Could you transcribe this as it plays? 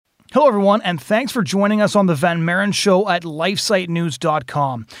Hello, everyone, and thanks for joining us on the Van Maren Show at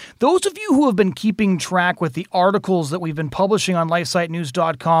LifeSiteNews.com. Those of you who have been keeping track with the articles that we've been publishing on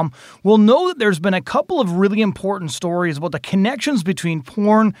LifeSiteNews.com will know that there's been a couple of really important stories about the connections between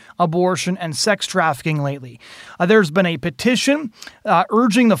porn, abortion, and sex trafficking lately. There's been a petition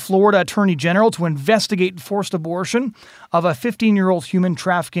urging the Florida Attorney General to investigate forced abortion of a 15-year-old human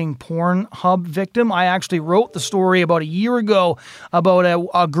trafficking porn hub victim. I actually wrote the story about a year ago about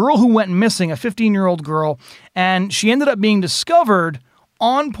a girl who went missing, a 15-year-old girl, and she ended up being discovered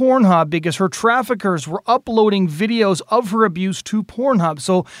on Pornhub because her traffickers were uploading videos of her abuse to Pornhub.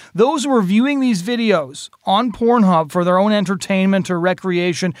 So those who were viewing these videos on Pornhub for their own entertainment or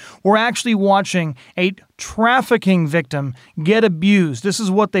recreation were actually watching a trafficking victim get abused. This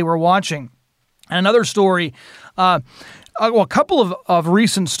is what they were watching. And another story, a couple of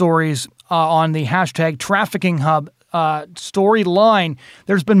recent stories on the hashtag Trafficking Hub storyline.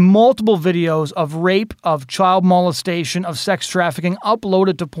 There's been multiple videos of rape, of child molestation, of sex trafficking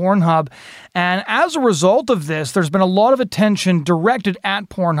uploaded to Pornhub. And as a result of this, there's been a lot of attention directed at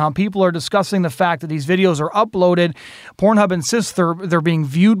Pornhub. People are discussing the fact that these videos are uploaded. Pornhub insists they're being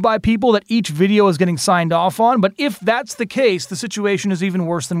viewed by people, that each video is getting signed off on. But if that's the case, the situation is even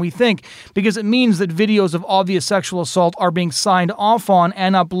worse than we think, because it means that videos of obvious sexual assault are being signed off on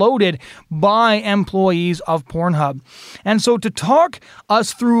and uploaded by employees of Pornhub. And so to talk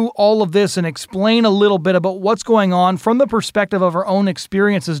us through all of this and explain a little bit about what's going on from the perspective of her own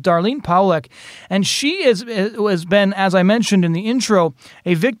experiences, Darlene Pawlik, and she has been, as I mentioned in the intro,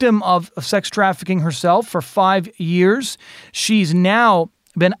 a victim of sex trafficking herself for 5 years. She's now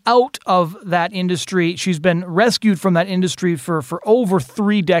been out of that industry. She's been rescued from that industry for over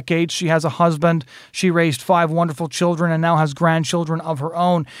 3 decades. She has a husband. She raised 5 wonderful children and now has grandchildren of her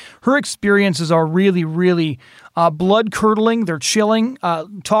own. Her experiences are really, really blood-curdling. They're chilling.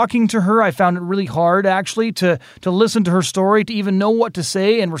 Talking to her, I found it really hard, actually, to listen to her story, to even know what to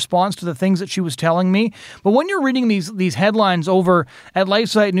say in response to the things that she was telling me. But when you're reading these headlines over at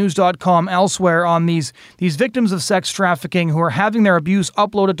LifeSiteNews.com elsewhere on these victims of sex trafficking who are having their abuse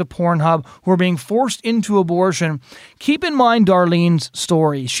uploaded to Pornhub, who are being forced into abortion, keep in mind Darlene's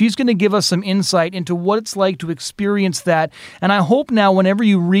story. She's going to give us some insight into what it's like to experience that. And I hope now whenever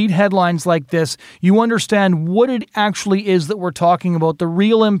you read headlines like this, you understand what it actually is that we're talking about, the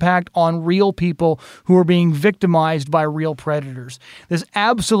real impact on real people who are being victimized by real predators. This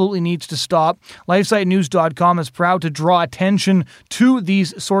absolutely needs to stop. LifeSiteNews.com is proud to draw attention to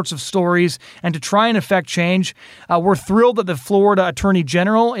these sorts of stories and to try and affect change. We're thrilled that the Florida Attorney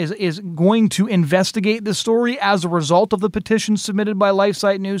General is going to investigate this story as a result of the petition submitted by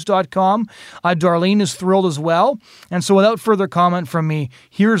LifeSiteNews.com. Darlene is thrilled as well. And so without further comment from me,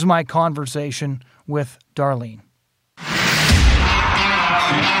 here's my conversation with Darlene.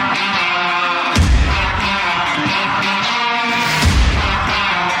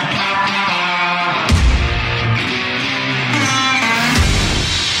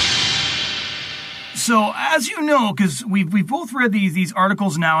 So, as you know, because we've both read these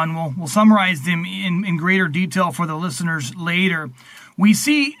articles now, and we'll summarize them in greater detail for the listeners later, we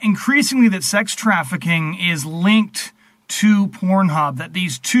see increasingly that sex trafficking is linked to Pornhub, that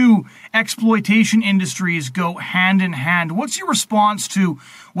these two exploitation industries go hand in hand. What's your response to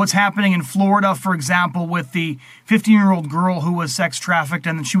what's happening in Florida, for example, with the 15-year-old girl who was sex trafficked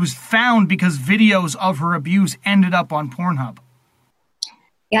and she was found because videos of her abuse ended up on Pornhub?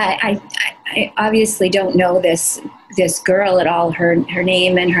 Yeah, I obviously don't know this girl at all. Her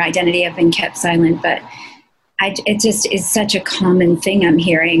name and her identity have been kept silent, but it just is such a common thing I'm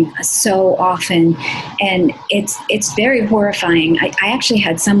hearing so often, and it's very horrifying. I actually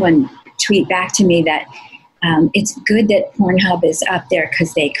had someone tweet back to me that it's good that Pornhub is up there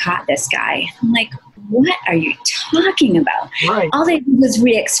because they caught this guy. I'm like, what are you talking about? Right. All they did was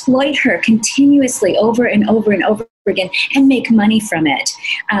re-exploit her continuously over and over and over again and make money from it.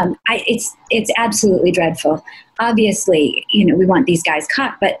 It's absolutely dreadful. Obviously, we want these guys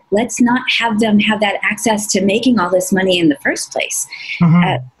caught, but let's not have them have that access to making all this money in the first place.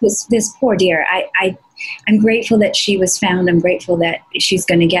 Mm-hmm. This poor dear, I'm grateful that she was found. I'm grateful that she's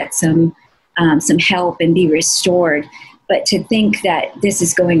going to get some help and be restored. But to think that this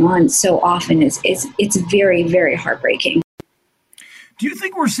is going on so often it's very, very heartbreaking. Do you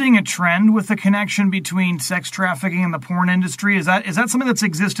think we're seeing a trend with the connection between sex trafficking and the porn industry? Is that something that's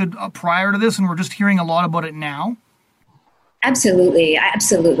existed prior to this, and we're just hearing a lot about it now? Absolutely.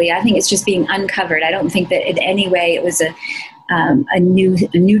 I think it's just being uncovered. I don't think that in any way it was a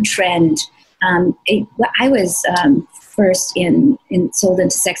new trend. I was first sold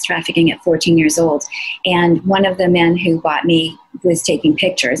into sex trafficking at 14 years old. And one of the men who bought me was taking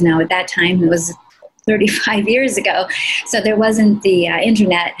pictures. Now, at that time, it was 35 years ago, so there wasn't the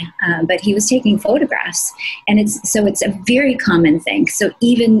internet, but he was taking photographs, and it's a very common thing. So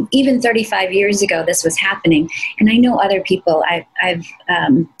even 35 years ago, this was happening, and I know other people. I've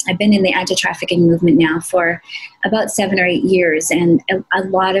been in the anti-trafficking movement now for about 7 or 8 years, and a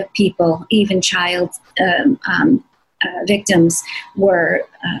lot of people, even child victims, were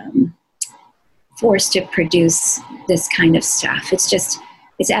forced to produce this kind of stuff.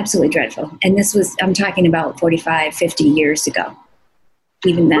 It's absolutely dreadful. And I'm talking about 45, 50 years ago.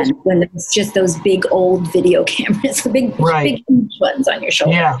 Even then, when there was just those big old video cameras, big huge ones on your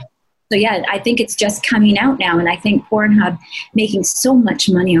shoulder. Yeah. So yeah, I think it's just coming out now. And I think Pornhub making so much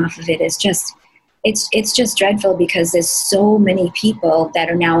money off of it is just, it's just dreadful, because there's so many people that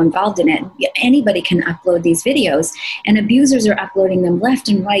are now involved in it. Anybody can upload these videos, and abusers are uploading them left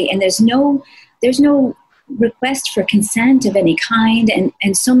and right. And there's no request for consent of any kind,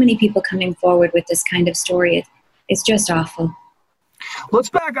 and so many people coming forward with this kind of story. It's just awful. Let's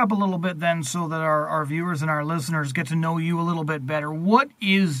back up a little bit then, so that our viewers and our listeners get to know you a little bit better. What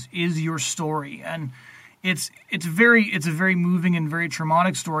is your story? And it's a very moving and very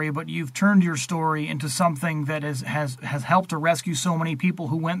traumatic story, but you've turned your story into something that has helped to rescue so many people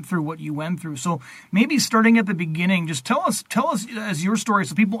who went through what you went through. So maybe starting at the beginning, just tell us as your story,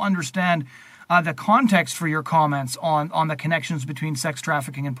 so people understand the context for your comments on the connections between sex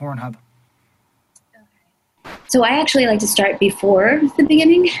trafficking and Pornhub. So I actually like to start before the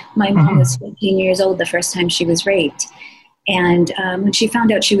beginning. My mom was 15 years old the first time she was raped. And when she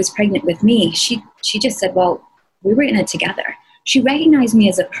found out she was pregnant with me, she just said, well, we were in it together. She recognized me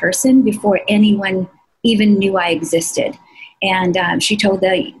as a person before anyone even knew I existed. And she told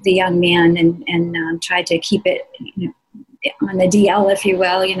the young man and tried to keep it, on the DL, if you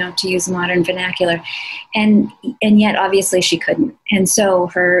will, to use modern vernacular. And yet obviously she couldn't. And so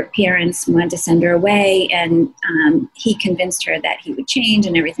her parents wanted to send her away, and he convinced her that he would change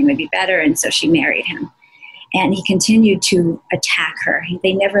and everything would be better. And so she married him. And he continued to attack her.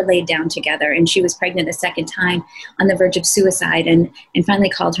 They never laid down together. And she was pregnant a second time, on the verge of suicide, and finally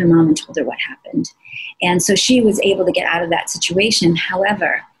called her mom and told her what happened. And so she was able to get out of that situation.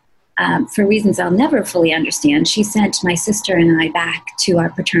 However, for reasons I'll never fully understand, she sent my sister and I back to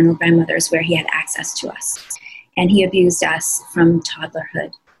our paternal grandmother's, where he had access to us. And he abused us from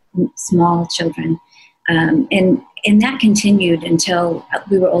toddlerhood, small children. And that continued until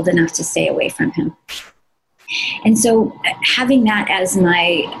we were old enough to stay away from him. And so having that as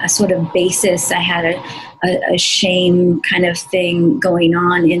my sort of basis, I had a shame kind of thing going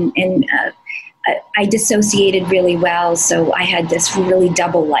on, and I dissociated really well. So I had this really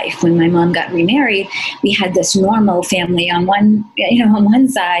double life. When my mom got remarried, we had this normal family on one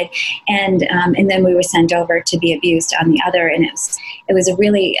side, and then we were sent over to be abused on the other. And it was a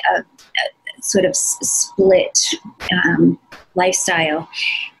really sort of split lifestyle.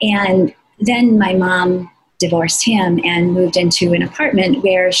 And then my mom divorced him and moved into an apartment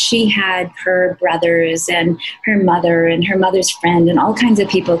where she had her brothers and her mother's friend, and all kinds of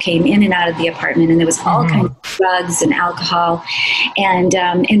people came in and out of the apartment, and there was all kinds of drugs and alcohol, and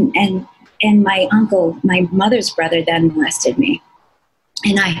my uncle, my mother's brother, then molested me.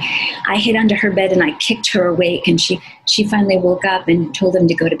 And I hid under her bed and I kicked her awake, and she finally woke up and told him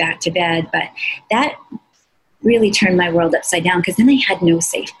to go back to bed. But that really turned my world upside down, because then I had no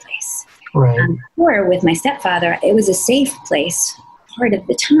safe place. Right. Or with my stepfather, it was a safe place part of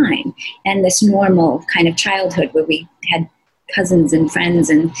the time, and this normal kind of childhood where we had cousins and friends,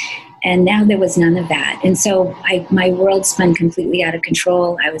 and now there was none of that. And so my world spun completely out of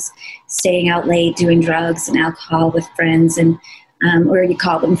control. I was staying out late, doing drugs and alcohol with friends, and or you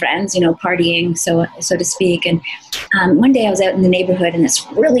call them friends, partying, so to speak. And one day I was out in the neighborhood, and this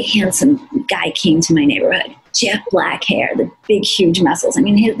really handsome guy came to my neighborhood. Jet black hair, the big, huge muscles. I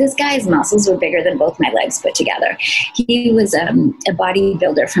mean, this guy's muscles were bigger than both my legs put together. He was a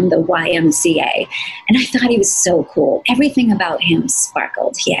bodybuilder from the YMCA, and I thought he was so cool. Everything about him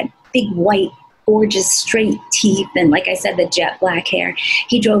sparkled. He had big, white, gorgeous, straight teeth, and like I said, the jet black hair.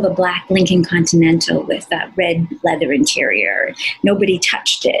 He drove a black Lincoln Continental with a red leather interior. Nobody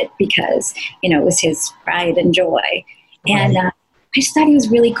touched it because, it was his pride and joy. And I just thought he was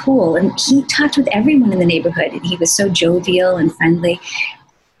really cool, and he talked with everyone in the neighborhood, and he was so jovial and friendly.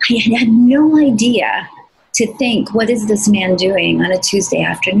 I had no idea to think, what is this man doing on a Tuesday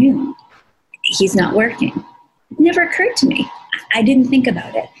afternoon? He's not working. It never occurred to me. I didn't think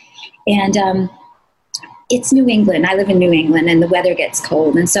about it. And it's New England. I live in New England, and the weather gets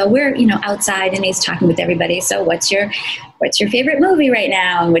cold, and so we're outside, and he's talking with everybody. So what's your favorite movie right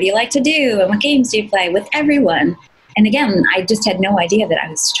now, and what do you like to do, and what games do you play with everyone? And again, I just had no idea that I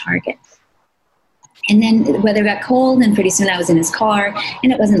was a target. And then the weather got cold, and pretty soon I was in his car,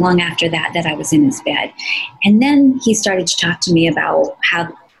 and it wasn't long after that I was in his bed. And then he started to talk to me about how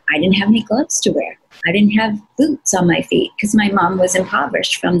I didn't have any gloves to wear. I didn't have boots on my feet because my mom was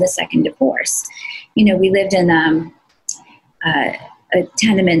impoverished from the second divorce. We lived in a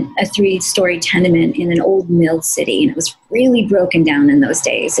tenement, a 3-story tenement in an old mill city, and it was really broken down in those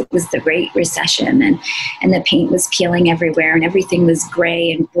days. It was the Great Recession, and the paint was peeling everywhere, and everything was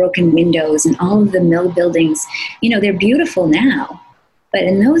gray and broken windows, and all of the mill buildings, they're beautiful now, but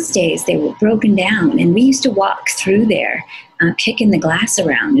in those days they were broken down, and we used to walk through there, kicking the glass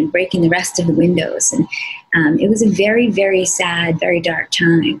around and breaking the rest of the windows, and it was a very, very sad, very dark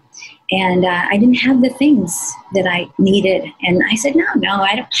time. And I didn't have the things that I needed. And I said, no,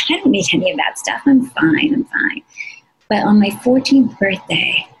 I don't need any of that stuff. I'm fine. But on my 14th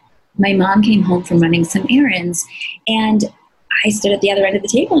birthday, my mom came home from running some errands, and I stood at the other end of the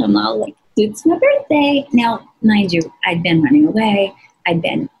table, and I'm all like, it's my birthday. Now, mind you, I'd been running away. I'd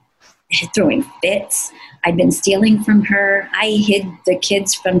been throwing fits. I'd been stealing from her. I hid the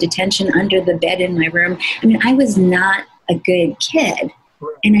kids from detention under the bed in my room. I mean, I was not a good kid.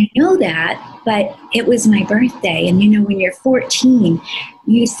 And I know that, but it was my birthday. And, when you're 14,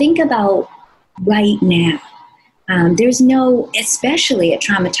 you think about right now. There's no, especially a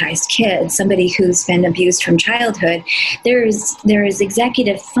traumatized kid, somebody who's been abused from childhood, there is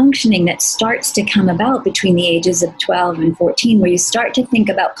executive functioning that starts to come about between the ages of 12 and 14, where you start to think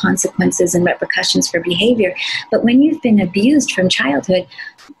about consequences and repercussions for behavior. But when you've been abused from childhood,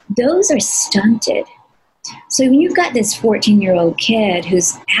 those are stunted. So when you've got this 14-year-old kid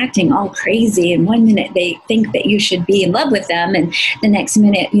who's acting all crazy, and one minute they think that you should be in love with them, and the next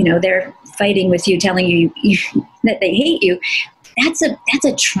minute, they're fighting with you, telling you that they hate you, that's a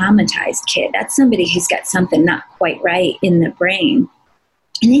traumatized kid. That's somebody who's got something not quite right in the brain.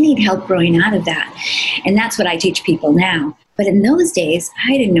 And they need help growing out of that. And that's what I teach people now. But in those days,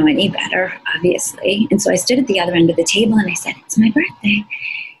 I didn't know any better, obviously. And so I stood at the other end of the table, and I said, it's my birthday.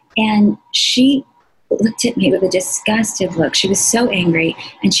 And she looked at me with a disgusted look. She was so angry,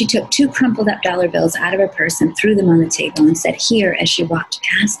 and she took 2 crumpled up dollar bills out of her purse and threw them on the table and said, here, as she walked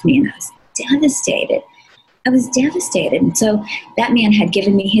past me. And I was devastated. And so that man had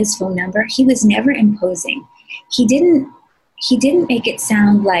given me his phone number. He was never imposing. He didn't make it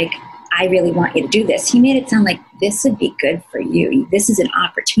sound like, I really want you to do this. He made it sound like, this would be good for you. This is an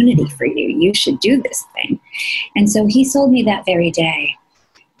opportunity for you. You should do this thing. And so he sold me that very day.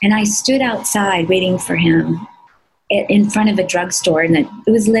 And I stood outside waiting for him in front of a drugstore, and it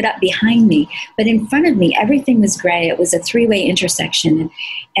was lit up behind me. But in front of me, everything was gray. It was a 3-way intersection,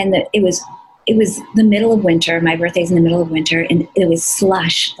 and it was the middle of winter. My birthday's in the middle of winter, and it was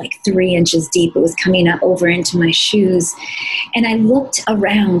slush, like 3 inches deep. It was coming up over into my shoes. And I looked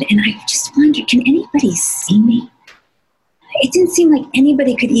around, and I just wondered, can anybody see me? It didn't seem like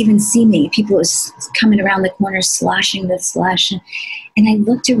anybody could even see me. People were coming around the corner, sloshing the slush. And I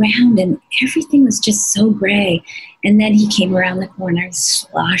looked around, and everything was just so gray. And then he came around the corner,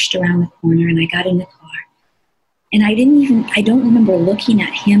 sloshed around the corner, and I got in the car. And I don't remember looking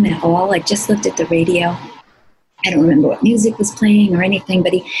at him at all. I just looked at the radio. I don't remember what music was playing or anything,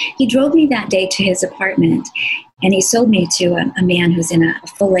 but he drove me that day to his apartment, and he sold me to a man who's in a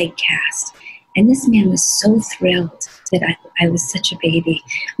full leg cast. And this man was so thrilled that I was such a baby.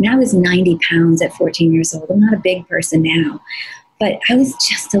 I mean, I was 90 pounds at 14 years old. I'm not a big person now, but I was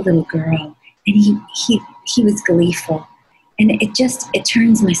just a little girl, and he was gleeful. And it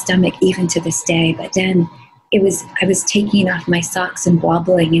turns my stomach even to this day. But then I was taking off my socks and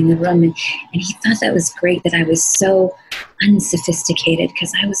wobbling in the room, and he thought that was great that I was so unsophisticated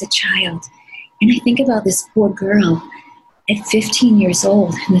because I was a child. And I think about this poor girl at 15 years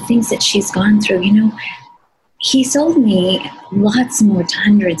old and the things that she's gone through. He sold me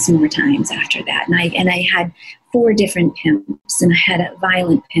hundreds more times after that. And I had 4 different pimps, and I had a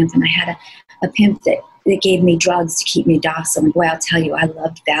violent pimp, and I had a pimp that gave me drugs to keep me docile. And boy, I'll tell you, I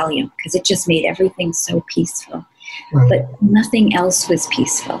loved Valium because it just made everything so peaceful. Right. But nothing else was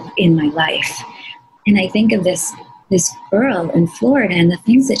peaceful in my life. And I think of this girl in Florida and the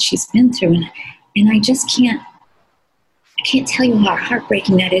things that she's been through, and I just can't tell you how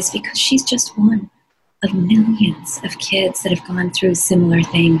heartbreaking that is, because she's just one of millions of kids that have gone through similar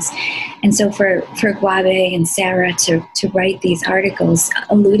things. And so for Guave and Sarah to write these articles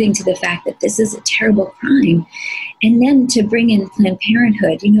alluding to the fact that this is a terrible crime, and then to bring in Planned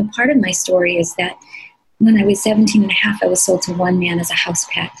Parenthood, part of my story is that when I was 17 and a half, I was sold to one man as a house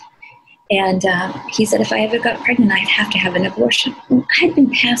pet. And he said if I ever got pregnant, I'd have to have an abortion. Well, I'd been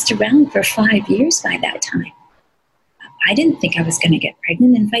passed around for 5 years by that time. I didn't think I was going to get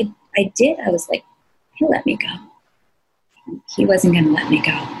pregnant. And if I did, I was like, he'll let me go. He wasn't going to let me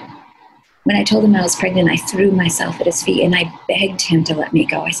go. When I told him I was pregnant, I threw myself at his feet and I begged him to let me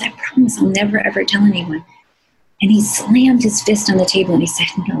go. I said, I promise I'll never, ever tell anyone. And he slammed his fist on the table and he said,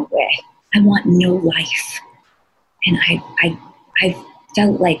 no way. I want no life. And I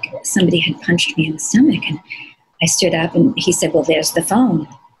felt like somebody had punched me in the stomach. And I stood up and he said, well, there's the phone.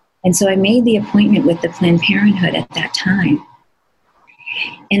 And so I made the appointment with the Planned Parenthood at that time.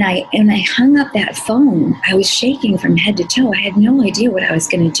 And I hung up that phone. I was shaking from head to toe. I had no idea what I was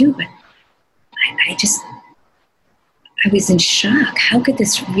going to do, but I was in shock. How could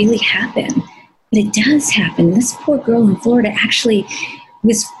this really happen? But it does happen. This poor girl in Florida actually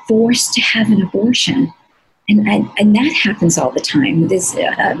was forced to have an abortion. And that happens all the time. There's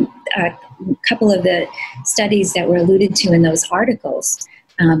a couple of the studies that were alluded to in those articles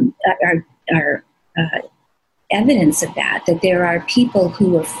are evidence of that there are people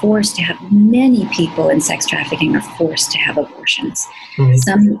who are forced to have, many people in sex trafficking are forced to have abortions. Mm-hmm.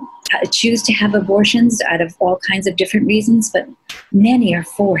 Some choose to have abortions out of all kinds of different reasons, but many are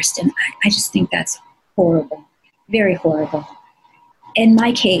forced. And I just think that's horrible, very horrible. In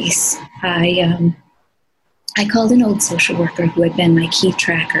my case, I called an old social worker who had been my key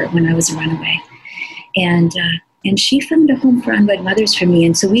tracker when I was a runaway. And she found a home for unwed mothers for me.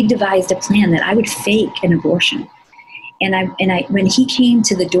 And so we devised a plan that I would fake an abortion. And I when he came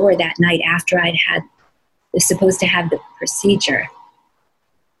to the door that night after was supposed to have the procedure,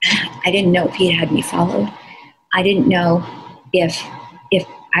 I didn't know if he had me followed. I didn't know if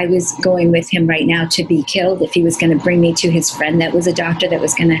I was going with him right now to be killed, if he was going to bring me to his friend that was a doctor that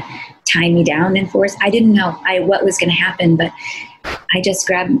was going to tie me down and force. I didn't know what was going to happen, but I just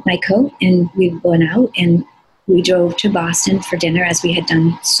grabbed my coat and we went out and we drove to Boston for dinner, as we had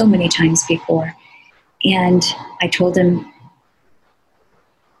done so many times before. And I told him,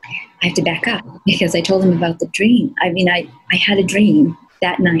 I have to back up, because I told him about the dream. I mean, I had a dream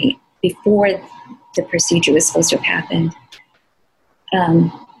that night before the procedure was supposed to have happened.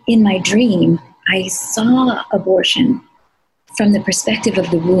 In my dream, I saw abortion from the perspective of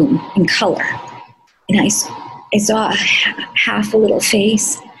the womb in color. And I saw half a little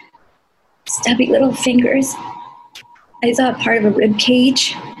face, stubby little fingers. I saw part of a rib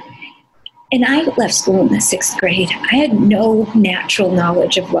cage. And I left school in the 6th grade. I had no natural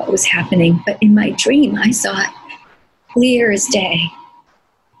knowledge of what was happening, but in my dream, I saw it clear as day.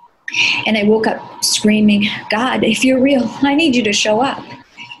 And I woke up screaming, God, if you're real, I need you to show up.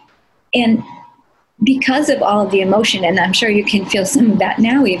 And because of all of the emotion, and I'm sure you can feel some of that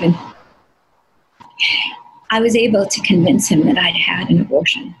now even, I was able to convince him that I'd had an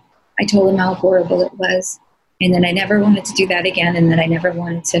abortion. I told him how horrible it was, and that I never wanted to do that again, and that I never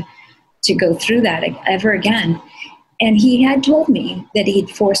wanted to go through that ever again. And he had told me that he'd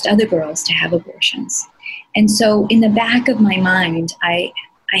forced other girls to have abortions. And so in the back of my mind, I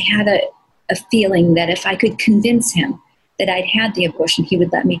had a feeling that if I could convince him that I'd had the abortion, he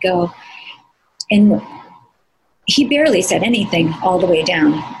would let me go. And he barely said anything all the way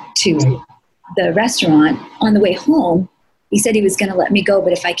down to the restaurant. On the way home, he said he was going to let me go,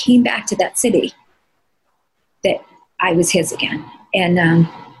 but if I came back to that city, that I was his again. And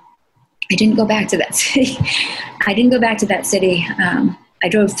I didn't go back to that city. I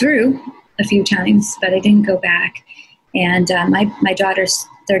drove through a few times, but I didn't go back. And my daughter's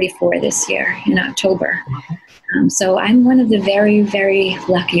 34 this year in October. So I'm one of the very, very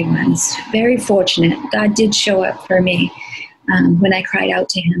lucky ones, very fortunate. God did show up for me when I cried out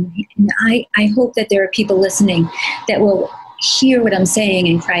to him. And I hope that there are people listening that will hear what I'm saying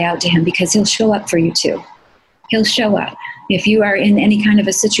and cry out to him, because he'll show up for you too. He'll show up. If you are in any kind of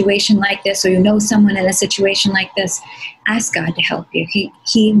a situation like this, or you know someone in a situation like this, ask God to help you.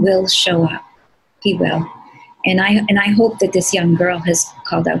 He will show up. He will. And I hope that this young girl has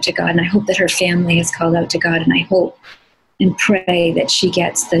called out to God, and I hope that her family has called out to God, and I hope and pray that she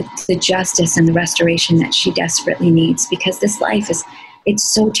gets the justice and the restoration that she desperately needs, because this life it's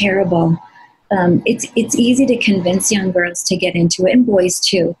so terrible. It's easy to convince young girls to get into it, and boys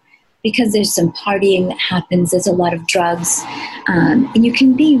too, because there's some partying that happens, there's a lot of drugs, and you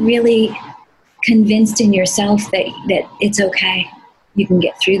can be really convinced in yourself that it's okay. You can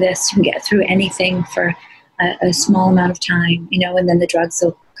get through this, you can get through anything for a small amount of time, and then the drugs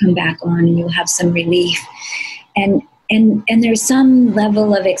will come back on and you'll have some relief. And there's some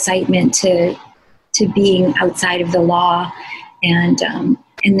level of excitement to being outside of the law. And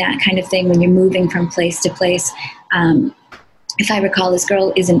and that kind of thing when you're moving from place to place. If I recall, this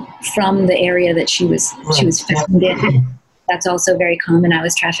girl isn't from the area that she was found in. That's also very common. I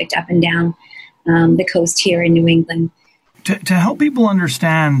was trafficked up and down the coast here in New England. To help people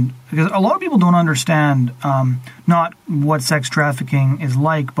understand, because a lot of people don't understand not what sex trafficking is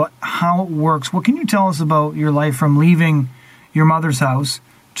like, but how it works. What can you tell us about your life from leaving your mother's house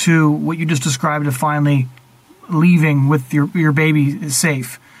to what you just described to finally leaving with your baby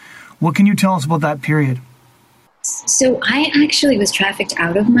safe? What can you tell us about that period? So I actually was trafficked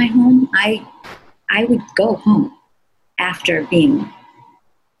out of my home. I would go home after being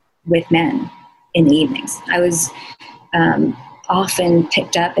with men in the evenings. I was often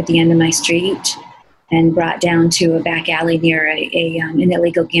picked up at the end of my street and brought down to a back alley near an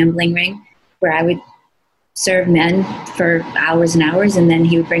illegal gambling ring where I would serve men for hours and hours, and then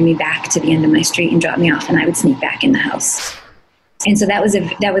he would bring me back to the end of my street and drop me off, and I would sneak back in the house. And so that was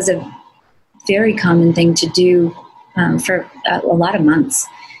a very common thing to do for a lot of months.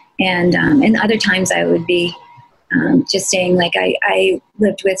 And other times I would be just staying, like I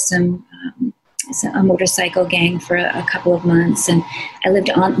lived with a motorcycle gang for a couple of months, and I lived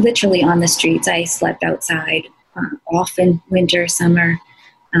literally on the streets. I slept outside, often winter, summer.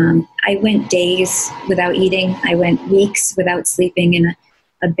 I went days without eating. I went weeks without sleeping in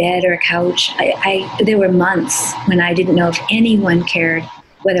a bed or a couch. There were months when I didn't know if anyone cared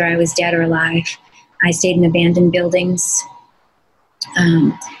whether I was dead or alive. I stayed in abandoned buildings.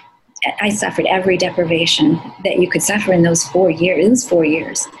 I suffered every deprivation that you could suffer in those 4 years. It was 4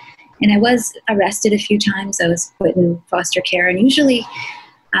 years. And I was arrested a few times. I was put in foster care. And usually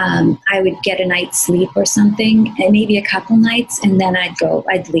I would get a night's sleep or something, and maybe a couple nights, and then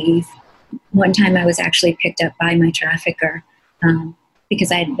I'd leave. One time I was actually picked up by my trafficker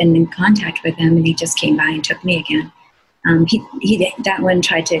because I had been in contact with him, and he just came by and took me again. That one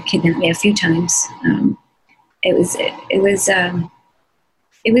tried to kidnap me a few times. It was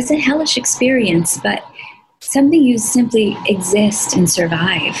a hellish experience, but something you simply exist and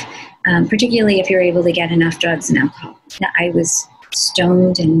survive, particularly if you're able to get enough drugs and alcohol. Now, I was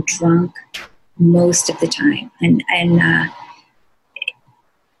stoned and drunk most of the time, and I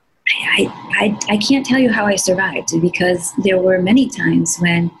can't tell you how I survived, because there were many times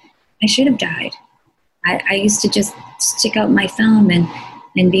when I should have died. I used to just stick out my thumb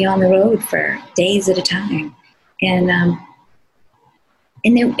and be on the road for days at a time. And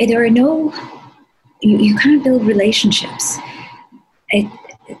there are no, you kind of build relationships.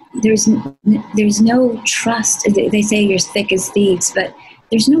 There's no trust. They say you're thick as thieves, but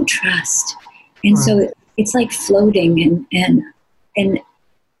there's no trust. And so it's like floating and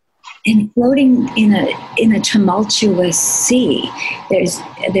floating in a tumultuous sea. There's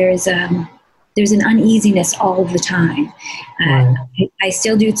an uneasiness all the time. I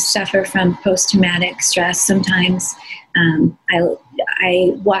still do suffer from post-traumatic stress sometimes.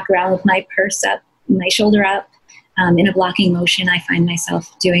 I walk around with my purse up, my shoulder up, in a blocking motion. I find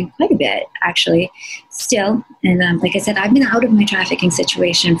myself doing quite a bit, actually, still. And like I said, I've been out of my trafficking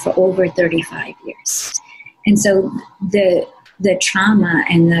situation for over 35 years. And so the trauma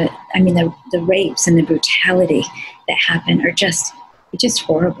and the rapes and the brutality that happen are just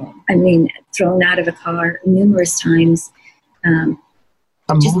horrible. I mean, thrown out of a car numerous times. A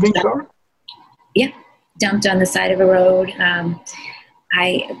moving car? Yeah, dumped on the side of a road.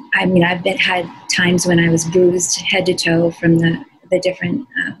 I've had times when I was bruised head to toe from the different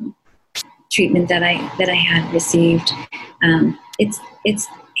treatment that I had received. It's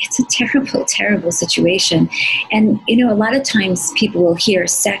a terrible, terrible situation. And, a lot of times people will hear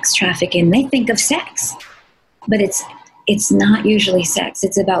sex trafficking, they think of sex, but it's not usually sex.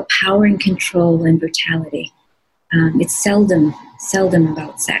 It's about power and control and brutality. It's seldom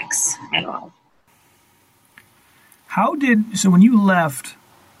about sex at all. So when you left,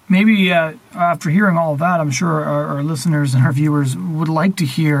 maybe after hearing all of that, I'm sure our listeners and our viewers would like to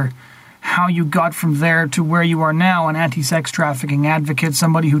hear how you got from there to where you are now, an anti-sex trafficking advocate,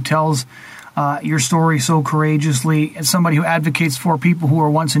 somebody who tells your story so courageously, and somebody who advocates for people who were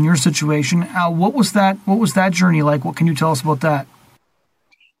once in your situation. What was that journey like? What can you tell us about that?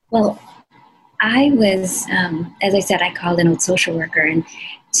 Well, I was, as I said, I called an old social worker, and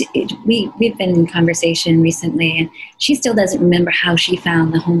we've been in conversation recently, and she still doesn't remember how she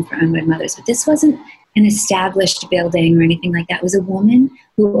found the home for unwed mothers. But this wasn't an established building or anything like that. It was a woman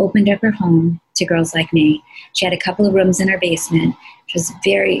who opened up her home to girls like me. She had a couple of rooms in her basement. She was a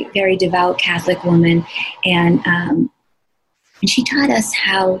very, very devout Catholic woman, and she taught us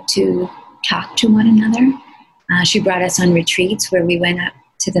how to talk to one another. She brought us on retreats where we went up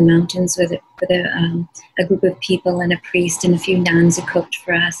to the mountains with a group of people and a priest and a few nuns who cooked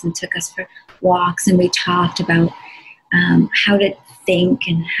for us and took us for walks, and we talked about how to think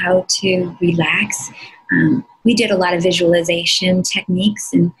and how to relax. We did a lot of visualization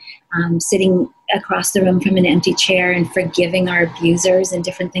techniques and sitting across the room from an empty chair and forgiving our abusers and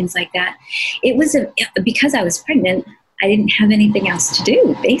different things like that. It was because I was pregnant, I didn't have anything else to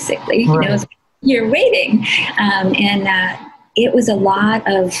do, basically. Right. You're waiting. And it was a lot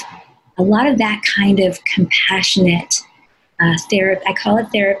of that kind of compassionate therapy. I call it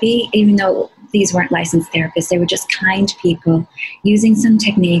therapy, even though these weren't licensed therapists. They were just kind people using some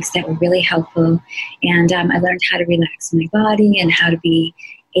techniques that were really helpful. And I learned how to relax my body and how to be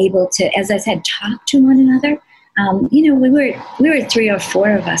able to, as I said, talk to one another. We were 3 or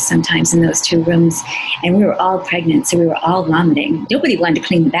 4 of us sometimes in those 2 rooms, and we were all pregnant, so we were all vomiting. Nobody wanted to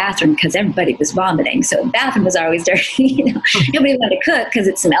clean the bathroom because everybody was vomiting, so the bathroom was always dirty. Nobody wanted to cook because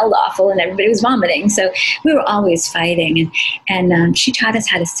it smelled awful, and everybody was vomiting. So we were always fighting, and she taught us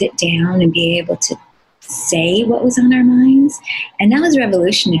how to sit down and be able to say what was on our minds, and that was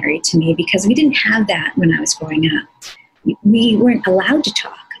revolutionary to me because we didn't have that when I was growing up. We weren't allowed to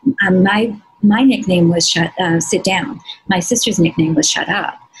talk. My nickname was sit down. My sister's nickname was shut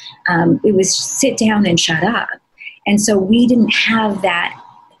up. It was sit down and shut up. And so we didn't have that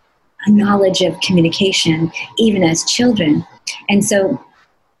knowledge of communication even as children. And so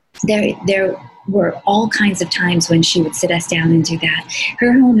there were all kinds of times when she would sit us down and do that.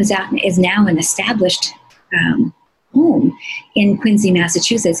 Her home is now an established home in Quincy,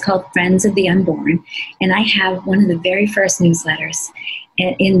 Massachusetts, called Friends of the Unborn. And I have one of the very first newsletters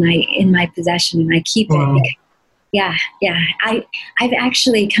in my possession, and I keep it. Yeah. I've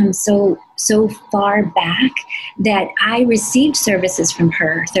actually come so far back that I received services from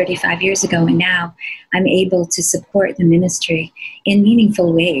her 35 years ago, and now I'm able to support the ministry in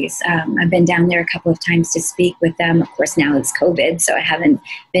meaningful ways. I've been down there a couple of times to speak with them. Of course, now it's COVID, so I haven't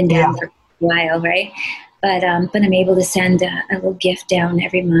been down for a while, right? But I'm able to send a little gift down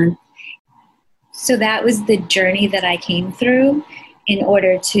every month. So that was the journey that I came through in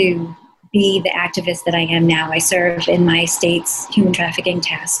order to be the activist that I am now. I serve in my state's human trafficking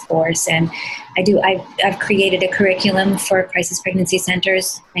task force, and I've created a curriculum for crisis pregnancy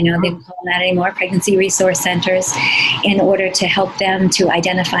centers. I know they don't call them that anymore, pregnancy resource centers, in order to help them to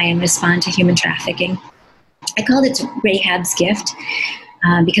identify and respond to human trafficking. I called it Rahab's Gift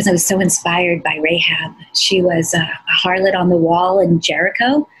because I was so inspired by Rahab. She was a harlot on the wall in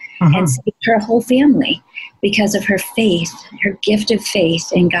Jericho, and saved her whole family because of her faith, her gift of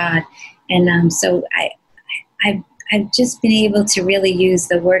faith in God. And so I've just been able to really use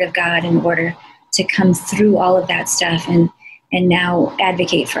the Word of God in order to come through all of that stuff and now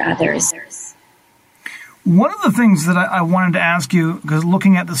advocate for others. One of the things that I wanted to ask you, because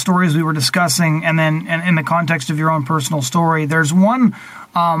looking at the stories we were discussing and then in the context of your own personal story, there's one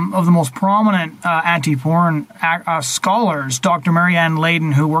of the most prominent anti-porn scholars, Dr. Marianne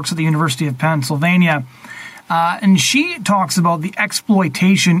Layden, who works at the University of Pennsylvania. And she talks about the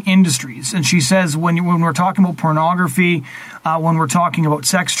exploitation industries. And she says when we're talking about pornography, when we're talking about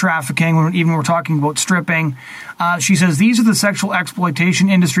sex trafficking, when we're talking about stripping, she says these are the sexual exploitation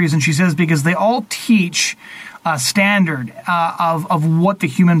industries. And she says because they all teach a standard of what the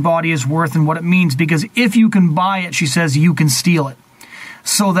human body is worth and what it means. Because if you can buy it, she says, you can steal it.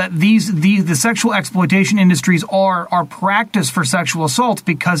 So that the sexual exploitation industries are practiced for sexual assault,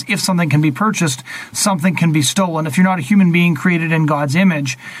 because if something can be purchased, something can be stolen. If you're not a human being created in God's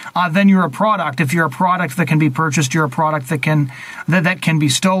image, then you're a product. If you're a product that can be purchased, you're a product that can be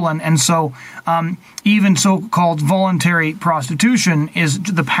stolen. And so even so-called voluntary prostitution is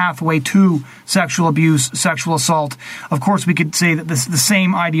the pathway to sexual abuse, sexual assault. Of course, we could say that the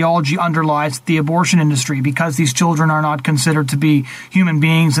same ideology underlies the abortion industry, because these children are not considered to be human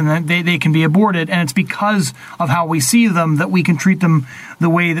beings and that they can be aborted. And it's because of how we see them that we can treat them the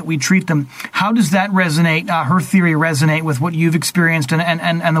way that we treat them. How does that resonate, her theory resonate with what you've experienced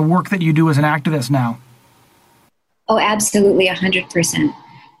and the work that you do as an activist now? Oh, absolutely, 100%.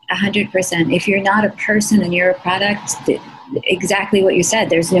 100%. If you're not a person and you're a product, exactly what you said.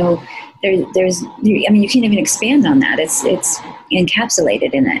 You can't even expand on that. It's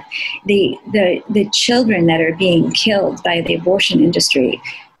encapsulated in it. The children that are being killed by the abortion industry,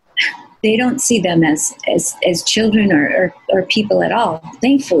 they don't see them as children or people at all.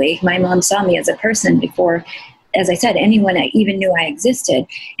 Thankfully, my mom saw me as a person before, as I said, anyone that even knew I existed.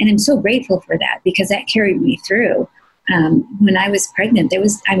 And I'm so grateful for that, because that carried me through. When I was pregnant, I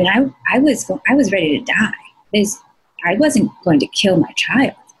was ready to die. I wasn't going to kill my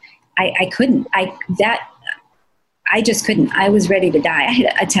child. I couldn't. I just couldn't. I was ready to die. I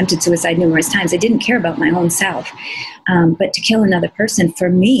had attempted suicide numerous times. I didn't care about my own self. But to kill another person for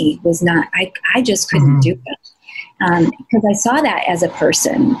me was not, I just couldn't do it. Because I saw that as a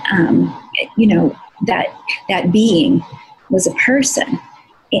person, that being was a person.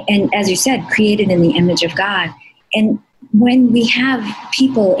 And as you said, created in the image of God. And when we have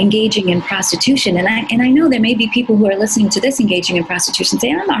people engaging in prostitution, and I know there may be people who are listening to this engaging in prostitution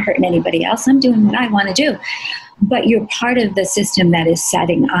saying, I'm not hurting anybody else. I'm doing what I want to do. But you're part of the system that is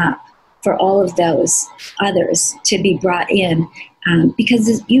setting up for all of those others to be brought in,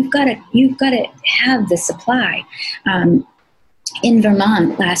 because you've got to have the supply. In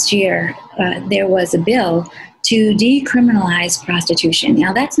Vermont last year, there was a bill to decriminalize prostitution.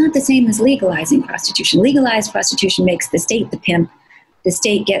 Now, that's not the same as legalizing prostitution. Legalized prostitution makes the state the pimp. The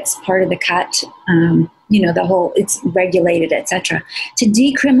state gets part of the cut. The whole, it's regulated, etc. To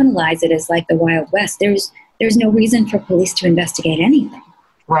decriminalize it is like the Wild West. There's no reason for police to investigate anything.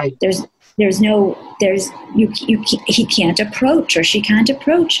 Right. He can't approach, or she can't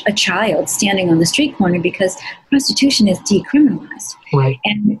approach a child standing on the street corner because prostitution is decriminalized. Right.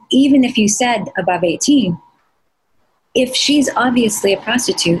 And even if you said above 18, if she's obviously a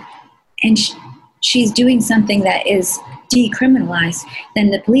prostitute and she's doing something that is decriminalized,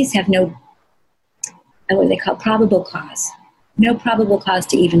 then the police have no, what they call probable cause, no probable cause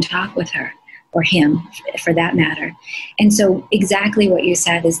to even talk with her. Or him, for that matter. And so exactly what you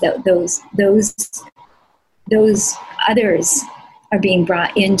said is that those others are being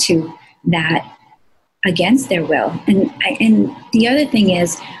brought into that against their will. And the other thing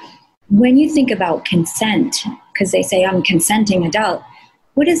is, when you think about consent, because they say, I'm a consenting adult,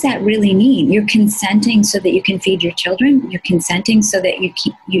 what does that really mean? You're consenting so that you can feed your children? You're consenting so that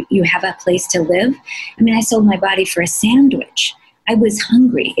you have a place to live? I mean, I sold my body for a sandwich. I was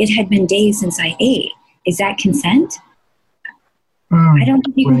hungry. It had been days since I ate. Is that consent? I don't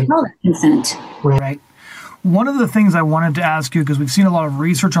think you can call that consent. Right. One of the things I wanted to ask you, because we've seen a lot of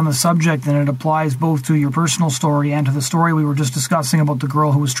research on the subject, and it applies both to your personal story and to the story we were just discussing about the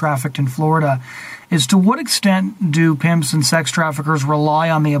girl who was trafficked in Florida, is to what extent do pimps and sex traffickers rely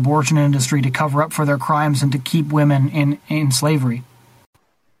on the abortion industry to cover up for their crimes and to keep women in slavery?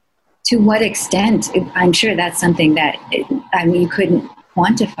 To what extent? I'm sure that's something that, you couldn't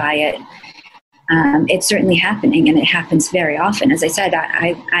quantify it. It's certainly happening, and it happens very often. As I said,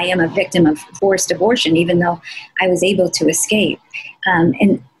 I am a victim of forced abortion, even though I was able to escape.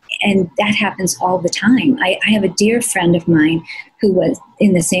 And that happens all the time. I have a dear friend of mine who was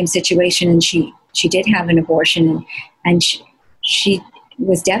in the same situation, and she did have an abortion, and she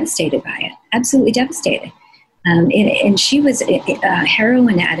was devastated by it, absolutely devastated. And she was a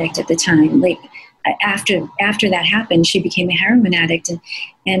heroin addict at the time. Like after that happened, she became a heroin addict,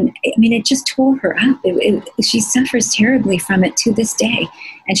 and I mean, it just tore her up. She suffers terribly from it to this day,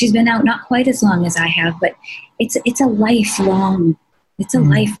 and she's been out not quite as long as I have, but it's a lifelong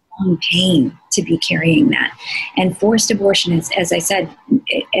pain to be carrying that. And forced abortion is, as I said,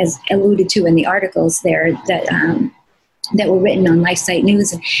 as alluded to in the articles there that were written on LifeSite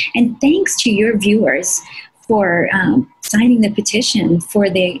News, and thanks to your viewers for signing the petition for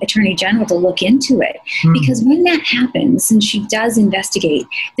the Attorney General to look into it. Because when that happens and she does investigate,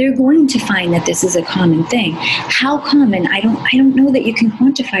 they're going to find that this is a common thing. How common? I don't know that you can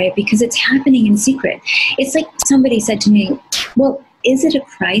quantify it, because it's happening in secret. It's like somebody said to me, well, is it a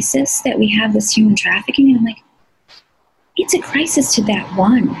crisis that we have this human trafficking? And I'm like, it's a crisis to that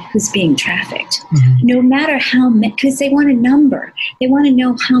one who's being trafficked. No matter how many, because they want a number. They want to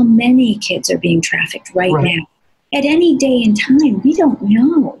know how many kids are being trafficked right now. At any day and time, we don't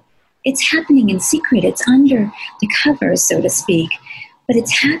know. It's happening in secret. It's under the covers, so to speak. But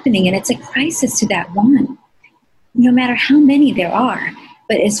it's happening, and it's a crisis to that one, no matter how many there are.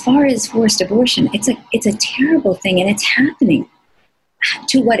 But as far as forced abortion, it's a terrible thing, and it's happening.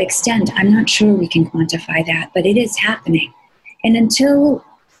 To what extent, I'm not sure we can quantify that, but it is happening. And until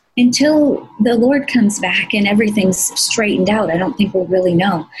the Lord comes back and everything's straightened out, I don't think we'll really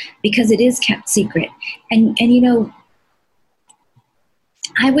know, because it is kept secret. And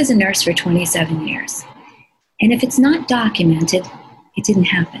I was a nurse for 27 years. And if it's not documented, it didn't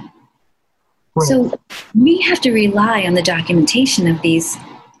happen. Right. So we have to rely on the documentation of these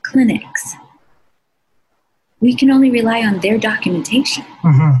clinics. We can only rely on their documentation.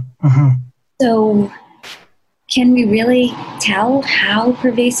 So can we really tell how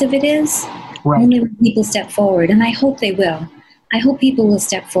pervasive it is? Right. Only when people step forward, and I hope they will. I hope people will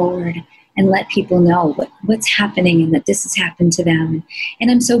step forward and let people know what's happening and that this has happened to them.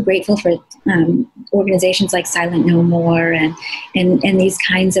 And I'm so grateful for organizations like Silent No More and these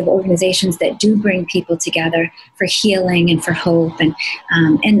kinds of organizations that do bring people together for healing and for hope, and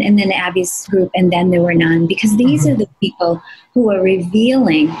then Abby's group, and Then There Were None, because these are the people who are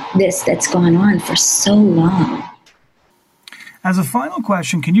revealing this that's gone on for so long. As a final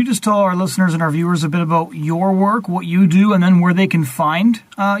question, can you just tell our listeners and our viewers a bit about your work, what you do, and then where they can find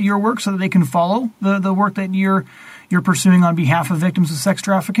your work so that they can follow the work that you're pursuing on behalf of victims of sex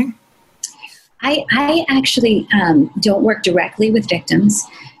trafficking? I actually don't work directly with victims.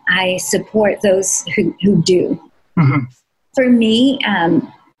 I support those who do. Mm-hmm. For me,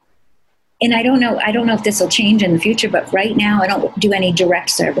 and I don't know if this will change in the future, but right now I don't do any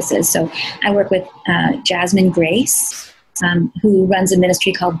direct services. So I work with Jasmine Grace, who runs a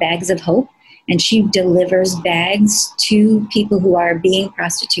ministry called Bags of Hope, and she delivers bags to people who are being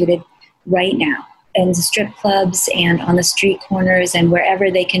prostituted right now in the strip clubs and on the street corners and wherever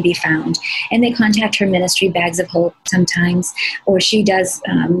they can be found. And they contact her ministry, Bags of Hope, sometimes, or she does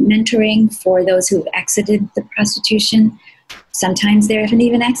mentoring for those who have exited the prostitution. Sometimes they haven't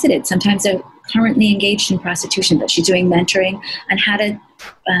even exited. Sometimes they're currently engaged in prostitution, but she's doing mentoring on how to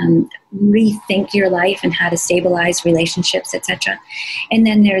rethink your life and how to stabilize relationships, etc. And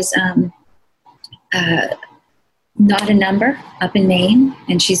then there's Not a Number up in Maine,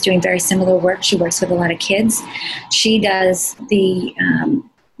 and she's doing very similar work. She works with a lot of kids. She does the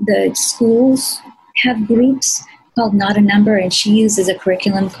schools have groups called Not a Number, and she uses a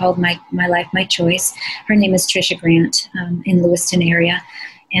curriculum called My Life, My Choice. Her name is Trisha Grant in Lewiston area,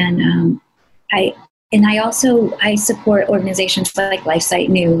 and I also support organizations like LifeSite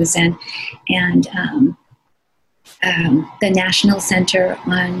News and the National Center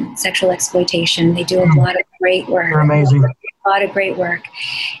on Sexual Exploitation. They do a lot of great work. They're amazing. A lot of great work.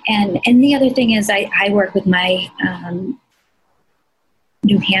 And the other thing is I work with my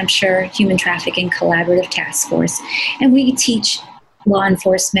New Hampshire Human Trafficking Collaborative Task Force, and we teach law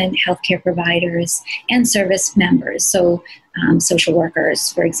enforcement, healthcare providers, and service members, so social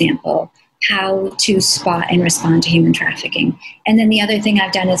workers, for example, how to spot and respond to human trafficking. And then the other thing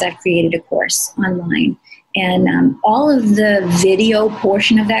I've done is I've created a course online. And all of the video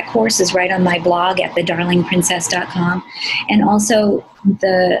portion of that course is right on my blog at thedarlingprincess.com. And also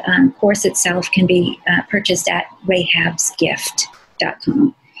the course itself can be purchased at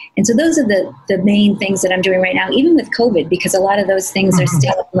rahabsgift.com. And so those are the main things that I'm doing right now, even with COVID, because a lot of those things are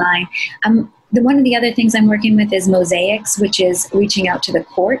still online. One of the other things I'm working with is Mosaics, which is reaching out to the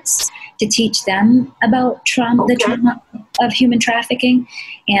courts to teach them about the trauma of human trafficking.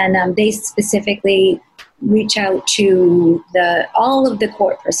 And they specifically reach out to all of the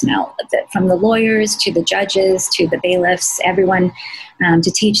court personnel, from the lawyers to the judges to the bailiffs, everyone,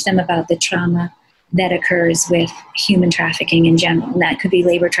 to teach them about the trauma that occurs with human trafficking in general. And that could be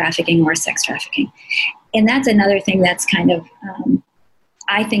labor trafficking or sex trafficking. And that's another thing that's kind of,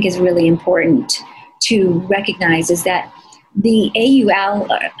 I think is really important to recognize, is that the UAL,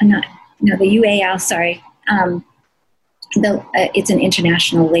 it's an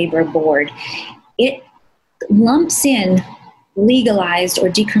international labor board. It lumps in legalized or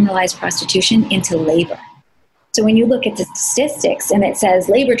decriminalized prostitution into labor. So when you look at the statistics and it says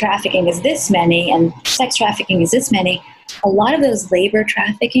labor trafficking is this many and sex trafficking is this many, a lot of those labor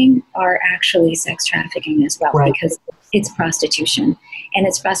trafficking are actually sex trafficking as well, right? Because it's prostitution, and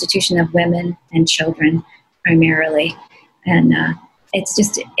it's prostitution of women and children primarily. And it's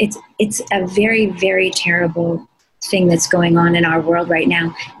a very, very terrible thing that's going on in our world right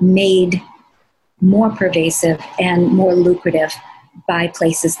now, made more pervasive and more lucrative by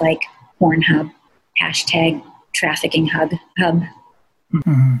places like Pornhub, #TraffickingHub.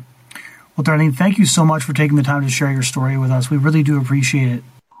 Mm-hmm. Well, Darlene, thank you so much for taking the time to share your story with us. We really do appreciate it.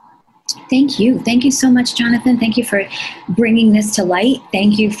 Thank you. Thank you so much, Jonathan. Thank you for bringing this to light.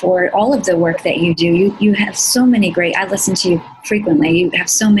 Thank you for all of the work that you do. You have so many great, I listen to you frequently. You have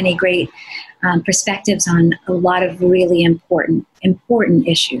so many great perspectives on a lot of really important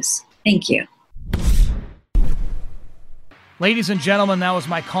issues. Thank you. Ladies and gentlemen, that was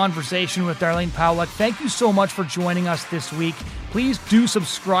my conversation with Darlene Pawlak. Thank you so much for joining us this week. Please do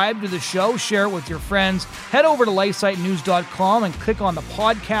subscribe to the show, share it with your friends. Head over to lifesitenews.com and click on the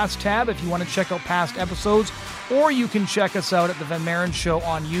podcast tab if you want to check out past episodes, or you can check us out at The Van Maren Show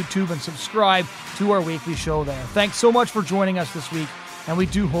on YouTube and subscribe to our weekly show there. Thanks so much for joining us this week, and we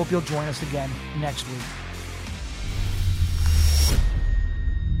do hope you'll join us again next week.